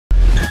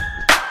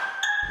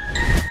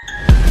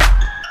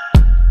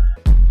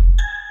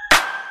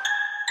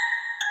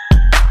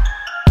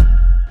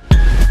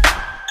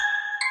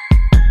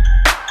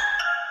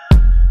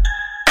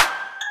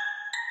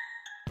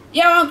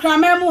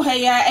Okramamu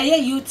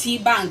haya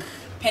UT Bank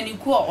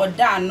peniko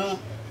oda no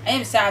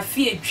ayem say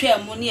afie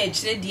twa mu ne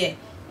akire de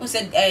o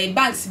say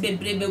banks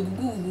bebrebe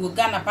gugu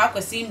Ghana pa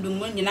kwasi ndum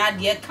mu nyina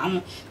de ka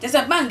ho te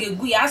say bank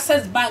egu ya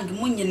Access Bank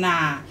mu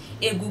nyina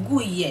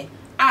egugu ye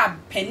a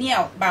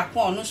penia ba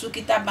ko no so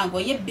kita bank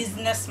oye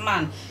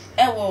businessman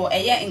ewo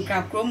eye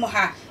nkrakro mu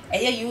ha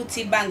eye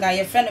UT Bank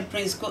aye friend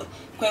Prince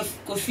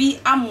Kofi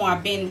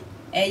Amoaben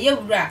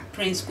wura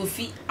Prince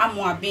Kofi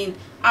Amoaben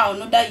a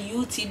ono da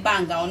UT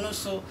Bank a ono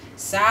so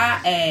sa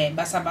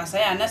basabasa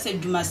ya na se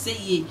dwumase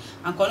ye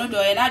ankono do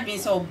ye na dwen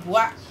se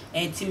oboa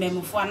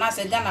timemufo na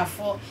se Ghana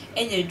fo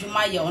enye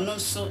dwuma ye ono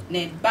so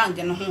na bank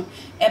no ho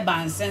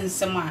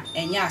bansensem a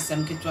enye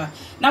asem ketwa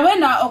na we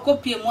na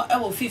okopie mu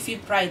ewo Fifi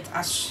Pride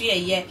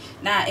ahwe ye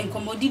na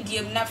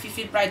enkomodidiem na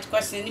Fifi Pride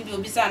question ni bi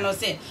obisa no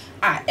se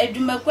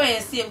edwuma kwa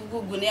ye se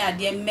egugu ne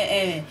ade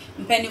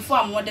mpanifo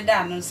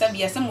amodeda no se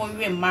bi ye se mo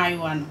wi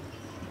mayo ano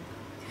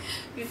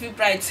Fifi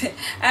Pride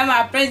I'm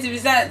a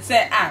president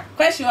say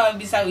question will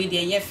be say we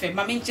dey yefe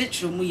ma me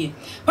nchechiro mu ye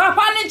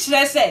papa ne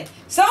kire say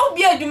se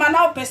obi adwuma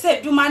na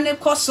opese adwuma ne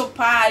koso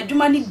pa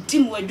adwuma ne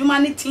dim adwuma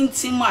ne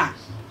tintim a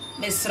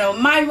mesra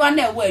mayo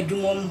na ewo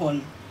adwuma mbo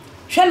no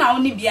hwe na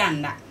woni bia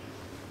nda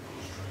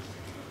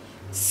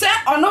se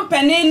ono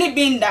pene ne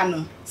binda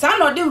no sa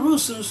no de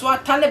rules nso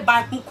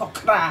Taliban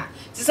kokra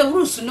ti se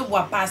rules no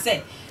bua pa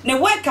se ne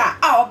worker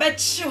a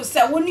obechiw se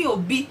woni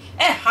obi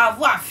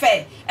have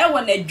affair wo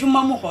na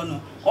adwuma mu ho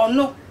no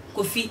ono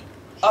Kofi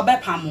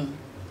obepam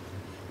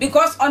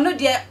because ono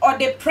de or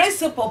the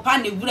principal pa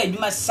ne wura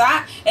adwuma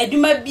sa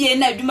adwuma bie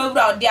na adwuma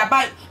wura ode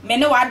aba me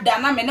ne wada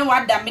na me ne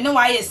wada me ne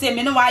wa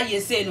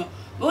yese no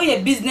wo ye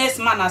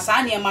businessman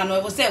asa ne ma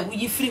no wo se wo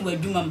yi free wa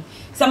adwuma mu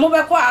se mo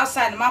be ko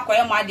outside ma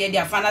koye mo ade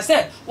afana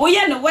se wo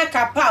ye ne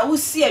worker pa wo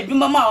si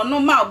adwuma ma ono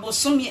ma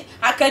obosom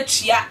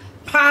akatua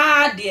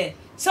pa de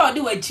so odi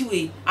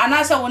wachiwe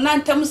anasa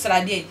wonantem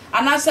srade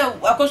anasa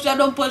akosua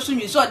don posu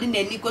nwi so odi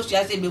na ni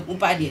kosua se beku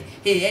pa de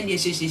ene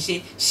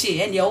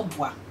she ene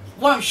oboa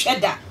won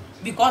hweda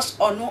because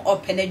ono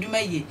open adwuma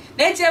ye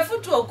na eche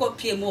futu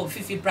okopie mu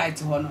Fifi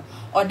Pride ho no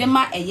odi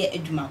ma eye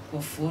adwuma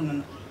kofo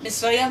no me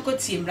so yanko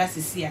tiemra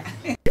sisia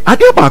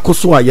ade ba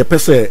koso a ye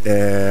pese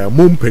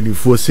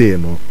mompanifo se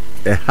no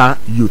ha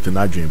youth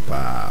na adwen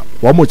pa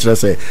wo mo kire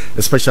se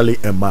especially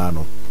a man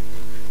no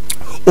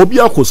obi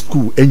akọ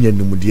school enye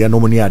nimude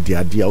no ne ade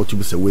a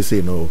otibi se we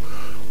say no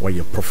or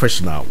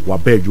professional wa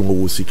ba adwuma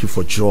wo seek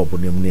for job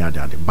ne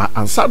ade ba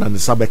ansa na ne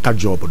sabeka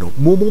job no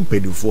momon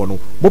pedifo no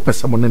mo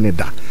pese mo ne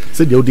da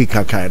se de odi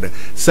kaka de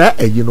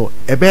say you know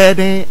e be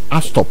den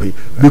stop it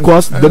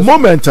because the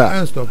moment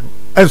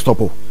stop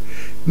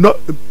no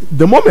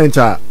the moment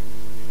sa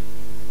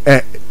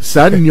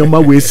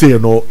nyoma we say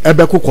no e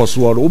be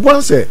kokoso no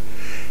obo say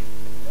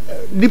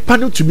nipa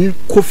no to me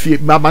Kofi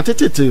ma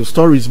tete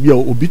stories bi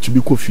obi to be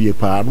Kofi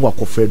pa no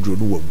akofa adro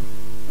no wamu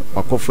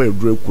akofa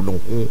adro ku no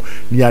ho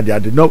ni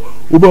ade no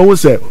obi won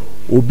say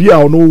obi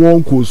a no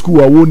won ko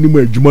school a won nim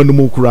adwuma no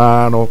mu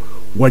kura no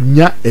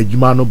wanya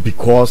adwuma no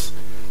because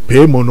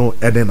pay mo no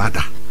e den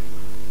nada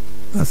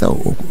asa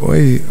o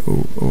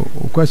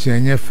question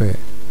enye fe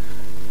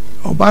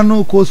oba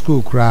no ko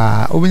school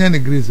kura obenya ne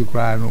grace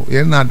kura no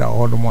ye nada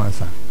odomo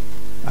ansa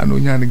ana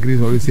onya ne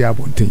grace o si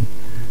abonten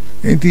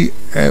enti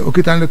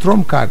okita the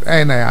trump card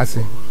na ya ase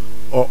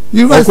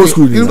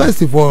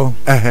university for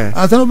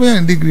asano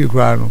be degree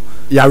kura no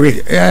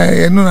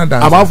yare no na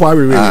dance abafo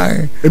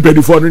awewe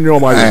ebedifo no ni o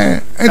ma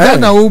ye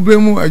na wo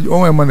bremu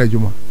o e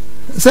management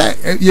say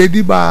ye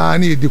di ba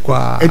na ye di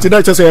kwa enti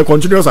na che say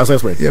continuous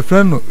assessment ye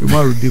friend no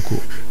Umaru Diko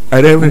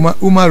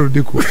Umaru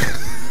Diko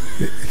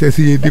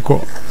say ye di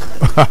ko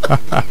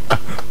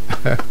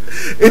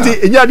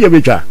enti enya dia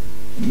betwa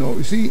no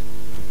you see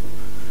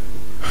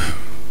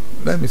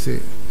let me say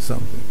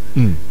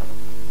something.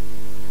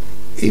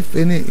 If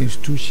any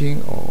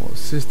institution or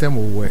system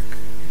will work,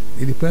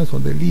 it depends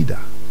on the leader.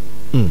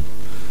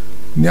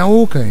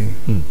 Now,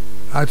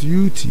 at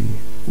UT,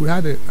 we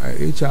had a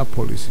HR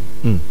policy.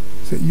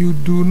 So you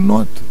do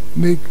not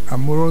make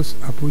amorous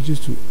approaches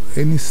to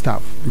any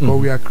staff because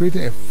we are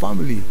creating a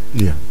family.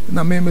 Yeah.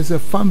 Now, members a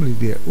family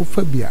there,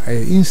 Uphobia,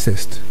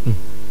 incest.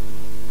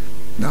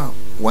 Now,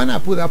 when I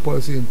put that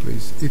policy in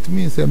place, it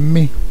means that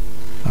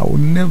I will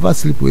never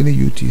sleep with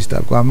any UT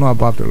staff because I'm not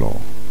above the law.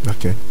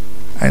 Okay.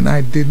 And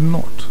I did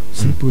not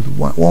sleep with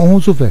one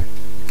who's fair.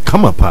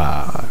 Come up.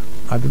 I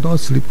did not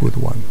sleep with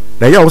one.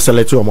 Now you also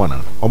select your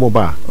one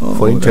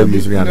for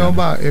interviews.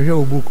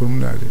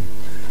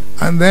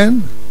 And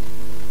then,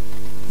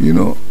 you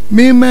know,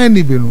 me man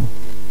ibinu.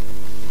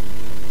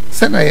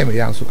 Send I am a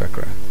young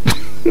sukakra.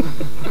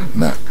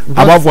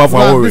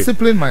 I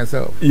discipline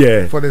myself.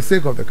 Yeah. For the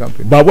sake of the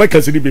company. But where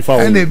can it be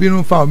found? And they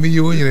been found me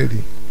you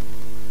already.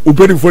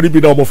 Upedi for the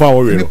bid of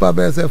our way. Nipa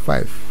be say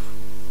 5.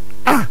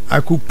 I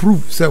could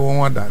prove say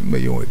one that me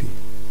you already.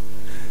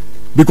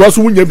 Because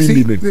when you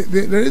be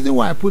the reason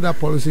why I put that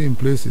policy in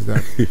place is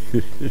that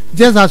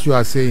just as you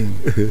are saying,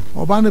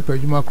 Obane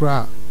pejuma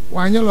kra,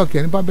 when you look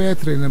nipa be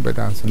training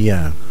better answer.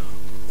 Yeah.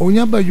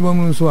 Onya pejuma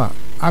no so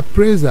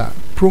appraiser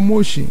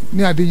promotion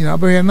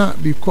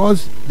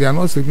because they are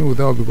not sleeping with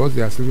them or because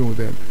they are sleeping with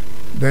them,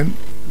 then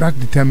that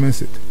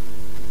determines it.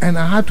 And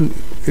I had to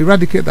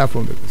eradicate that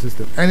from the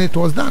system, and it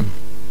was done.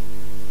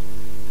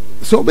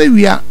 So maybe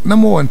we are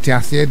number one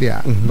tier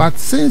there. But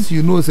since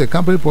you know the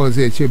company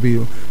policy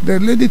CH0P, the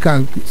lady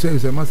can say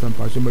it's a master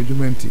passion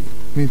measurement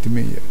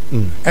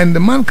and the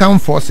man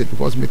can't force it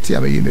because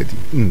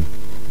you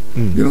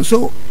know,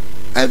 so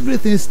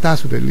everything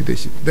starts with the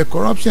leadership. The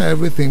corruption,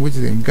 everything which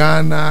is in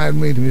Ghana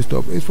made me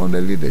stop is from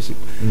the leadership.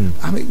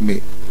 I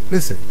mean,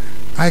 listen,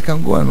 I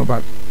can go on,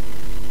 but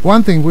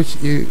one thing which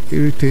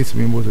irritates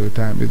me most of the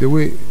time is the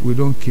way we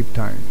don't keep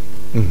time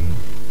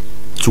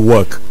to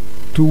work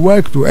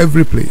to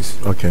every place.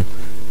 Okay,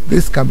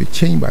 this can be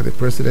changed by the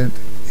president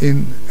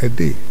in a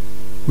day.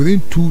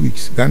 Within 2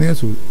 weeks,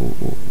 Ghanaians will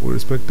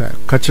respect time.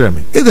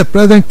 If the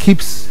president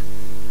keeps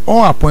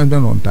all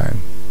appointments on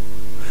time,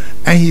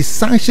 and he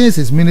sanctions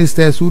his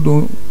ministers who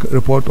don't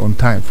report on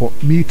time for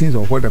meetings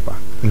or whatever,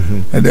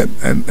 and then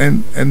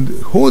and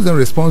holds them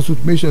responsible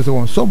to make sure that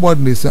when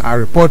subordinates are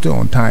reporting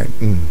on time,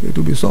 it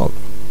will be solved.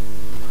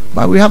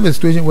 But we have a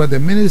situation where the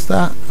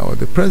minister or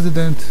the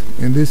president,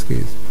 in this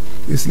case,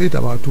 is late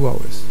about 2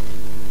 hours,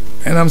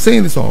 and I'm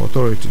saying this on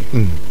authority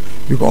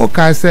because all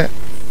Kaiser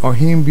or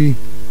him be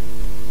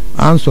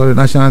answer the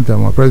national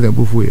anthem or President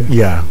Bufu.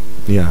 Yeah.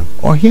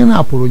 Or he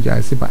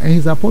apologize, but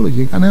his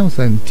apology and I'm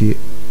saying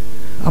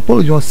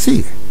apology or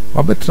say,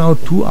 but better now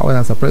 2 hours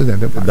as a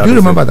president. Do you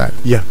remember that?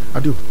 Yeah, I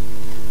do.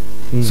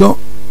 So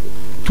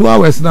 2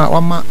 hours now,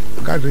 one man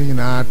gathering in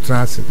our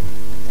transit.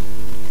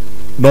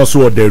 Not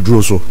so they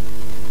drew so.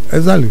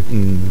 Exactly.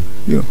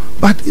 You know,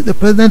 but if the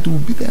president will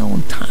be there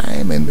on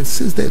time and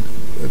insist that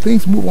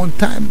things move on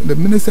time, the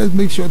ministers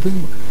make sure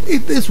things,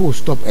 this will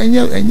stop. And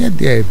yet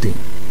they're thing.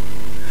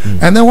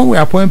 And then when we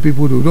appoint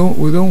people, we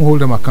don't hold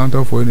them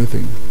accountable for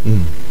anything.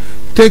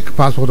 Take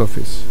passport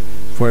office,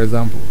 for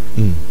example.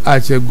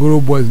 Guru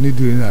boys need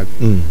doing that.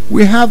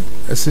 We have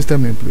a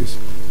system in place.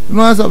 You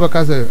know, as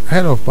a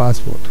head of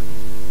passport,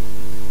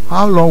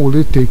 how long will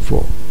it take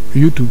for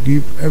you to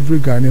give every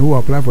Ghanaian who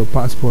apply for a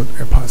passport?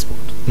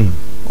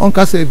 On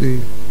say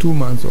 2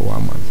 months or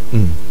 1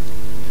 month.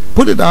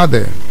 Put it out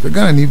there. The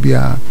Ghana need be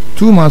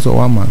 2 months or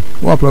 1 month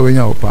who apply when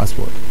you have a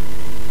passport.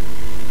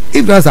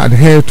 If that's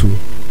adhered to,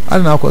 I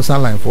don't know how to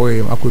line for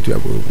him. I could to a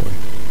Guru boy.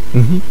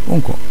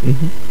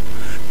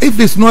 If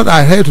it's not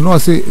adhered to,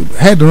 not say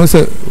head to not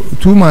say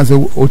 2 months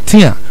or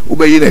 10,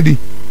 obey ready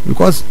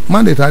because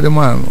mandate the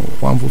man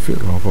one fulfill.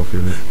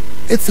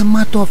 It's a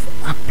matter of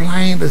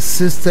applying the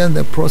system,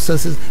 the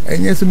processes,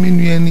 and yes,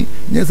 me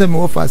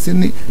offer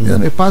me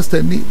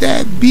pastor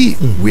there be.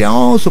 We are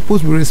all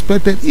supposed to be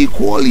respected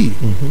equally,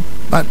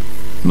 but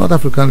not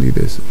African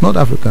leaders, not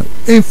African.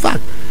 In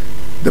fact,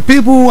 the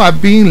people who are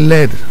being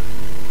led,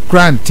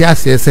 grant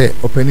say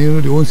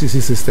opening the own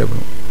CC system.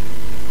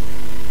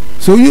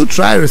 So you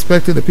try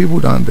respecting the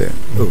people down there.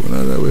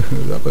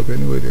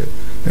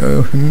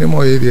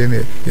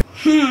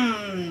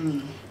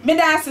 Me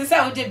da say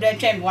o de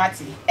bretwem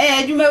wati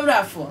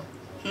adwumawura fo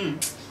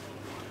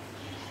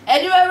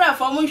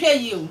mo hwe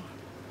yi o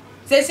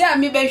se se a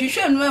me be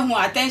hwehwe no ehu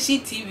attention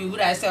TV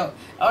wura se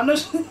ono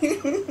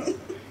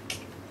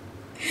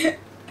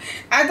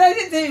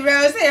attention TV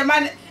wura se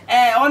man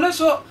ono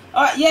so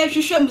ye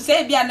hwehwe mu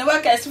se bia ne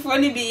wakasifo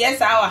ni bi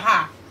yes awa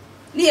ha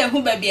ni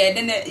ehu ba bia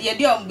de ne ye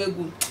de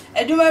ombegu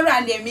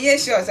adwumawura de me ye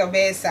sure so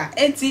be sa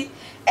enti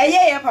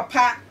ye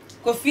papa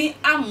Kofi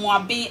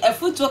amoabe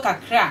afuto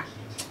kakra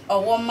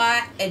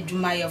Owoma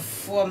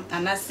edumayefo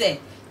anase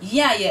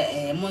ya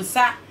ye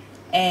monsa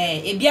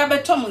ebia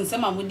beto monsa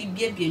ma modi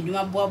biabia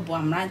ndwuma boabo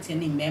amrante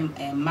ne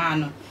ma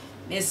no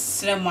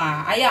mesrem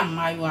a aya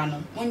mayo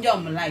ano monja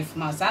om life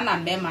ma sa na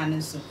mema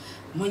ne so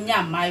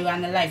munya mayo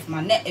an life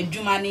ma na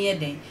edwuma ne ye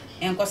den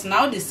enkoso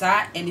na odi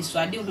sa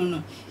enisuade hu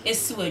no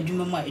esi wa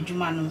edwuma mu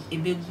edwuma no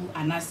ebegu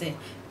anase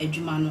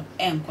edwuma no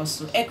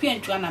enkoso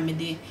ekwentua na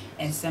mede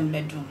ensem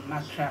bedum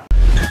makra